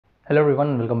Hello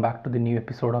everyone, welcome back to the new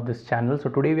episode of this channel. So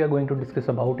today we are going to discuss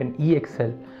about an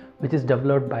Eaxle which is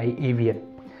developed by AVL.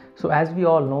 So as we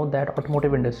all know that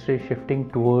automotive industry is shifting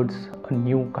towards a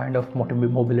new kind of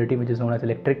mobility which is known as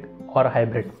electric or a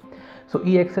hybrid. So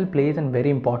Eaxle plays a very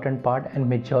important part, and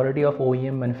majority of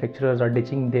OEM manufacturers are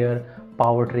ditching their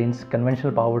powertrains,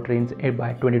 conventional powertrains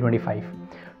by 2025.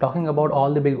 Talking about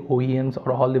all the big OEMs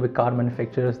or all the big car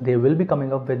manufacturers, they will be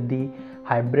coming up with the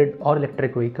hybrid or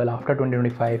electric vehicle after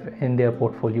 2025 in their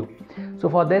portfolio. So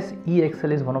for this,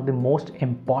 Eaxle is one of the most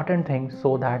important things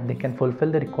so that they can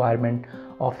fulfill the requirement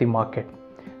of the market.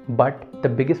 But the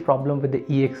biggest problem with the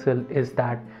Eaxle is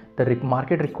that the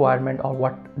market requirement or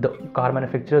what the car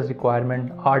manufacturers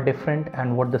requirement are different,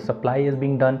 and what the supply is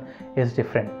being done is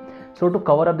different. So to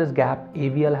cover up this gap,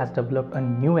 AVL has developed a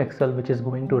new Eaxle which is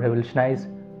going to revolutionize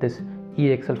this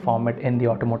Eaxle format in the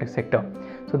automotive sector.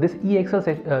 So this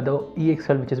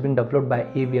Eaxle which has been developed by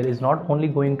AVL is not only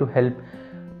going to help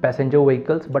passenger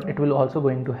vehicles, but it will also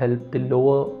going to help the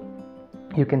lower,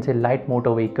 you can say, light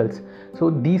motor vehicles. So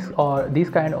these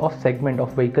kind of segment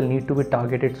of vehicle need to be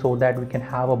targeted so that we can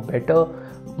have a better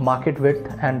market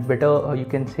width and better you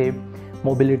can say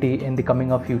mobility in the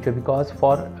coming of future, because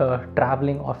for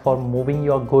traveling or for moving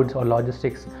your goods or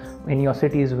logistics in your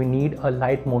cities, we need a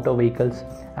light motor vehicles,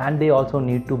 and they also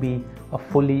need to be a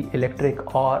fully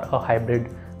electric or a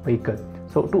hybrid vehicle.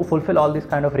 So to fulfill all these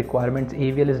kind of requirements,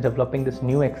 AVL is developing this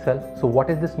new Eaxle. So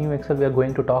what is this new Eaxle we are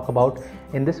going to talk about?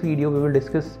 In this video we will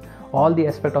discuss all the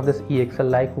aspect of this Eaxle,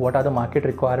 like what are the market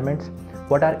requirements,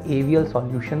 what are AVL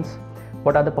solutions,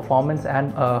 what are the performance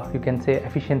and you can say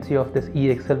efficiency of this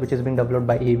Eaxle which is being developed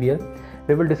by AVL.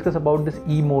 We will discuss about this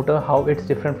e-motor, how it's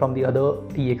different from the other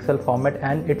Eaxle format,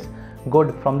 and it's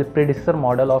good from the predecessor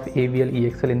model of AVL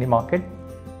Eaxle in the market.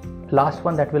 Last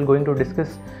one that we're going to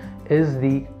discuss is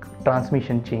the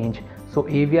transmission change. So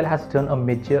AVL has done a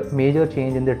major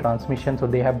change in the transmission. So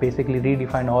they have basically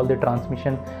redefined all the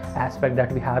transmission aspect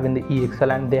that we have in the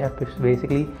Eaxle, and they have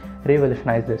basically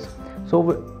revolutionized this.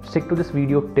 So stick to this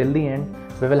video till the end.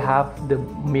 We will have the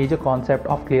major concept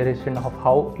of clarification of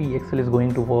how Eaxle is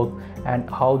going to work and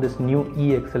how this new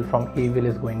Eaxle from AVL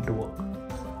is going to work.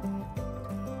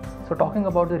 So talking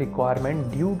about the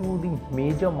requirement, due to the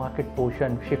major market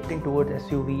portion shifting towards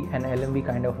SUV and LMV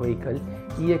kind of vehicle,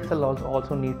 Eaxle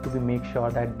also need to be make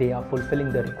sure that they are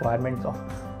fulfilling the requirements of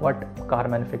what car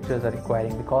manufacturers are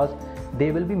requiring, because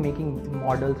they will be making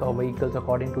models or vehicles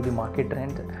according to the market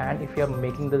trends. And if you are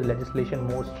making the legislation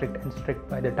more strict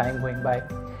by the time going by,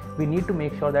 we need to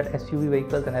make sure that SUV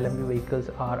vehicles and LMV vehicles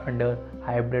are under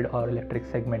hybrid or electric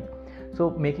segment. So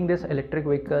making this electric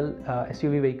vehicle,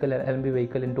 SUV vehicle and LMV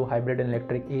vehicle into hybrid and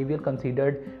electric, AVL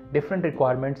considered different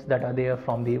requirements that are there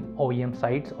from the OEM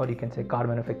sides, or you can say car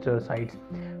manufacturer sides.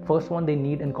 First one, they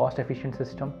need a cost efficient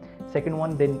system. Second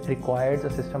one, they requires a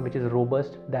system which is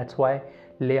robust. That's why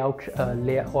layout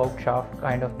shaft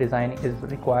kind of design is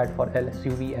required for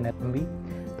SUV and LMV.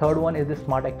 Third one is the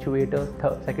smart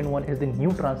actuator. Second one is the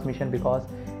new transmission, because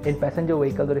in passenger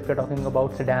vehicles, or if you're talking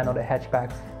about sedan or a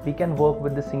hatchback, we can work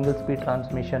with the single speed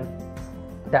transmission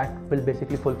that will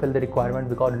basically fulfill the requirement,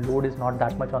 because load is not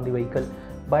that much on the vehicle.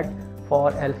 But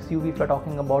for SUV, if you're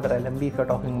talking about, or LMV if you're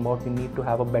talking about, we need to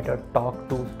have a better torque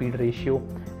to speed ratio,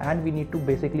 and we need to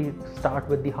basically start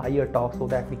with the higher torque so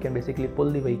that we can basically pull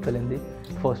the vehicle in the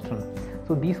first run.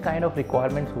 So these kind of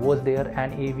requirements was there,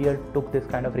 and AVL took this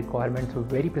kind of requirements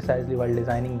very precisely while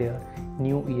designing their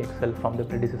new Eaxle from the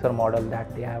predecessor model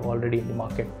that they have already in the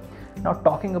market. Now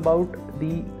talking about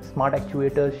the smart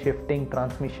actuators, shifting,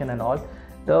 transmission and all,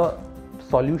 the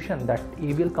solution that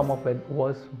AVL come up with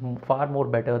was far more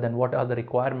better than what are the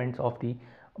requirements of the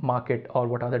market or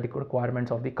what are the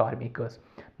requirements of the car makers.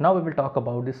 Now we will talk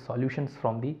about the solutions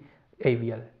from the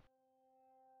AVL.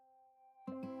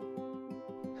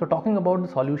 So talking about the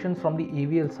solutions from the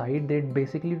AVL side, they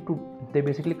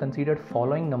basically considered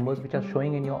following numbers which are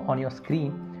showing on your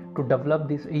screen to develop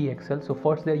this Eaxle. So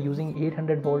first, they are using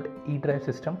 800 volt e-drive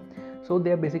system. So they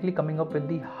are basically coming up with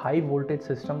the high voltage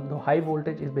system. The high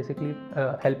voltage is basically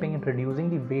helping in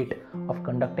reducing the weight of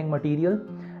conducting material,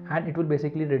 and it will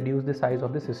basically reduce the size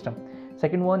of the system.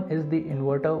 Second one is the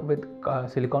inverter with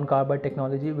silicon carbide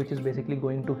technology, which is basically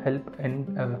going to help in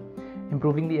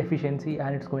improving the efficiency,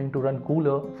 and it's going to run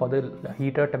cooler for the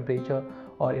heater temperature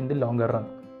or in the longer run.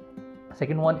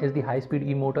 Second one is the high speed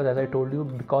e-motor, as I told you,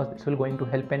 because this will going to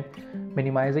help in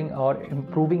minimizing or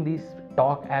improving the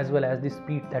torque as well as the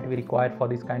speed that we require for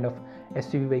this kind of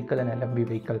SUV vehicle and LMV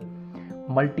vehicle.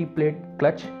 Multi-plate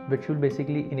clutch, which will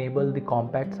basically enable the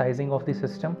compact sizing of the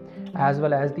system as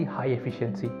well as the high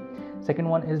efficiency. Second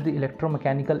one is the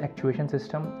electromechanical actuation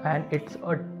system, and it's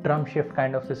a drum shift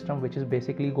kind of system which is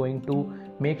basically going to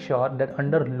make sure that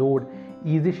under load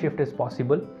easy shift is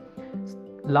possible.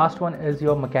 Last one is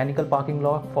your mechanical parking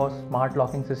lock for smart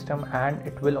locking system, and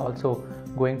it will also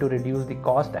going to reduce the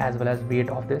cost as well as weight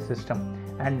of this system,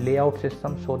 and layout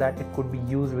system so that it could be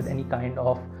used with any kind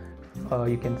of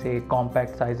you can say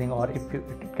compact sizing, or if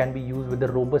it can be used with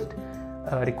the robust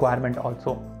requirement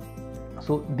also.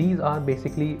 So these are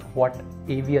basically what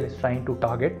AVL is trying to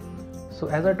target. So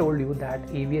as I told you that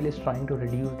AVL is trying to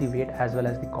reduce the weight as well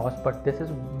as the cost, but this is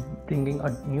bringing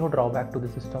a new drawback to the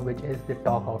system, which is the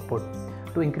torque output.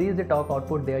 To increase the torque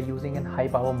output, they are using a high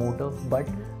power motor, but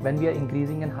when we are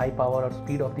increasing in high power or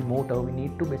speed of the motor, we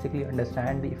need to basically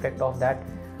understand the effect of that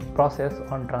process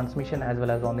on transmission as well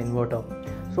as on the inverter.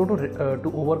 So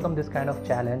to overcome this kind of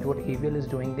challenge, what AVL is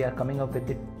doing, they are coming up with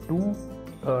the two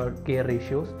gear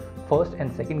ratios, first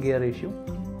and second gear ratio,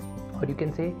 or you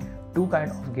can say two kind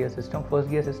of gear system, first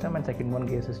gear system and second one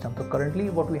gear system. So currently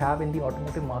what we have in the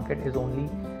automotive market is only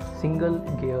single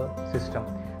gear system.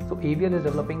 So AVL is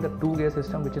developing the two gear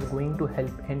system, which is going to help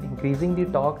in increasing the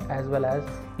torque as well as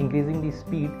increasing the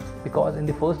speed, because in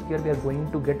the first gear we are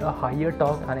going to get a higher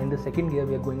torque and in the second gear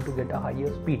we are going to get a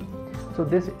higher speed. So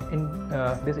this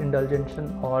indulgence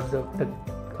or the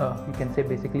you can say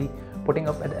basically putting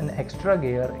up an extra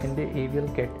gear in the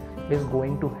AVL kit is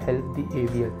going to help the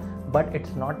AVL. But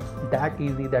it's not that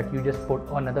easy that you just put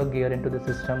another gear into the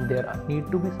system. There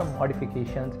need to be some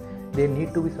modifications, there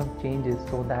need to be some changes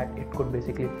so that it could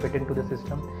basically fit into the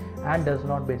system and does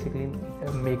not basically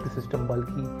make the system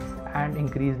bulky and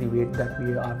increase the weight that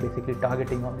we are basically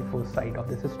targeting on the first side of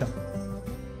the system.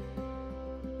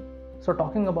 So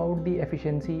talking about the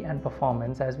efficiency and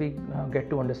performance, as we get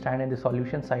to understand in the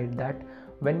solution side, that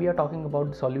when we are talking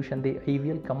about the solution, the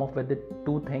AVL come up with the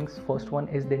two things. First one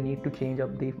is they need to change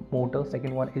up the motor,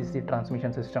 second one is the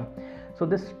transmission system. So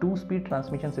this two-speed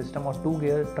transmission system or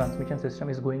two-gear transmission system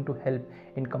is going to help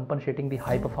in compensating the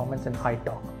high performance and high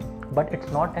torque. But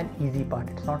it's not an easy part.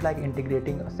 It's not like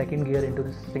integrating a second gear into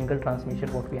this single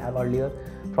transmission what we have earlier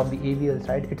from the AVL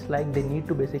side. It's like they need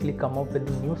to basically come up with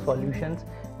new solutions.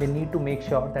 They need to make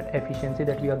sure that efficiency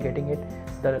that we are getting it,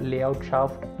 the layout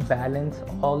shaft, balance,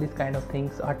 all these kind of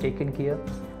things are taken care.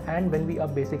 And when we are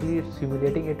basically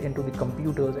simulating it into the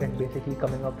computers and basically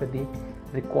coming up with the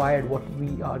required what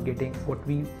we are getting, what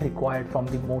we required from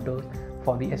the motors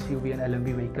for the SUV and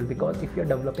LMV vehicle, because if you are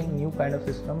developing new kind of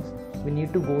systems, we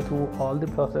need to go through all the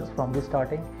process from the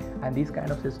starting, and these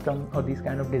kind of system or these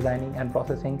kind of designing and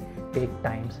processing take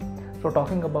times. So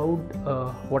talking about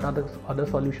what are the other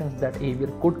solutions that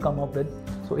AVL could come up with.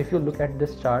 So if you look at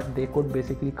this chart, they could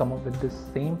basically come up with this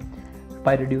same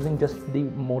by reducing just the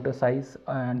motor size,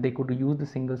 and they could use the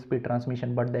single speed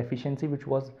transmission, but the efficiency which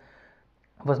was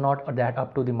not that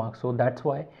up to the mark. So that's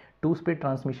why two-speed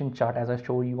transmission chart, as I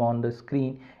show you on the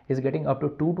screen, is getting up to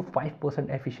 2 to 5%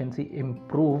 efficiency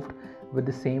improved with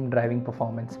the same driving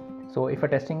performance. So if we're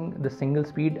testing the single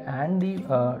speed and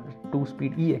the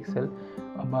two-speed Eaxle,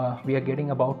 we are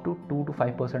getting about 2 to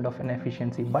 5% of an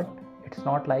efficiency. But it's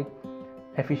not like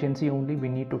efficiency only, we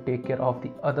need to take care of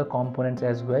the other components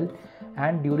as well.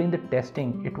 And during the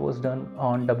testing, it was done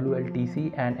on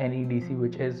WLTC and NEDC,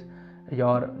 which is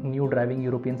your new driving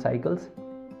European cycles.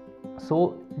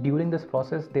 So during this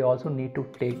process, they also need to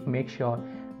make sure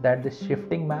that the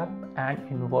shifting map and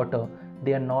inverter,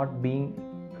 they are not being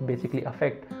basically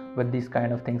affected with these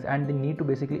kind of things, and they need to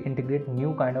basically integrate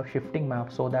new kind of shifting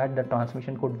map so that the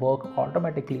transmission could work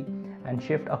automatically and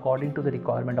shift according to the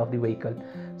requirement of the vehicle.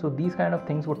 So these kind of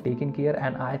things were taken care,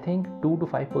 and I think 2 to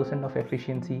 5% of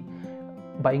efficiency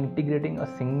by integrating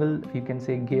a single, you can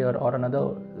say, gear or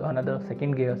another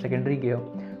secondary gear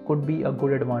could be a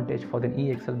good advantage for the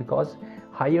Eaxle, because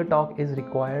higher torque is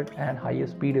required and higher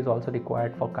speed is also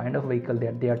required for kind of vehicle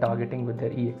that they are targeting with their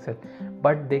Eaxle.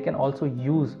 But they can also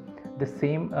use the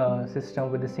same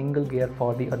system with a single gear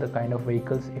for the other kind of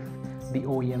vehicles if the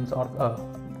OEMs or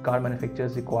car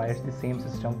manufacturers requires the same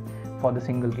system for the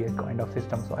single gear kind of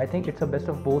system. So I think it's a best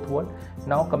of both worlds.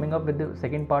 Now coming up with the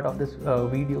second part of this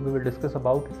video, we will discuss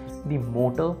about the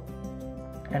motor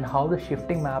and how the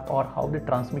shifting map or how the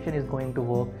transmission is going to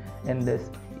work in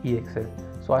this Eaxle.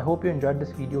 So I hope you enjoyed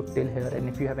this video till here, and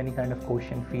if you have any kind of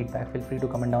question, feedback, feel free to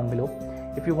comment down below.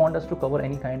 If you want us to cover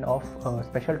any kind of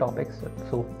special topics,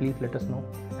 so please let us know,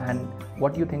 and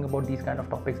what you think about these kind of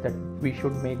topics, that we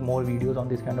should make more videos on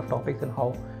these kind of topics and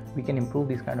how we can improve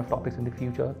these kind of topics in the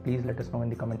future. Please let us know in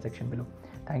the comment section below.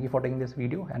 Thank you for taking this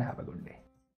video and have a good day.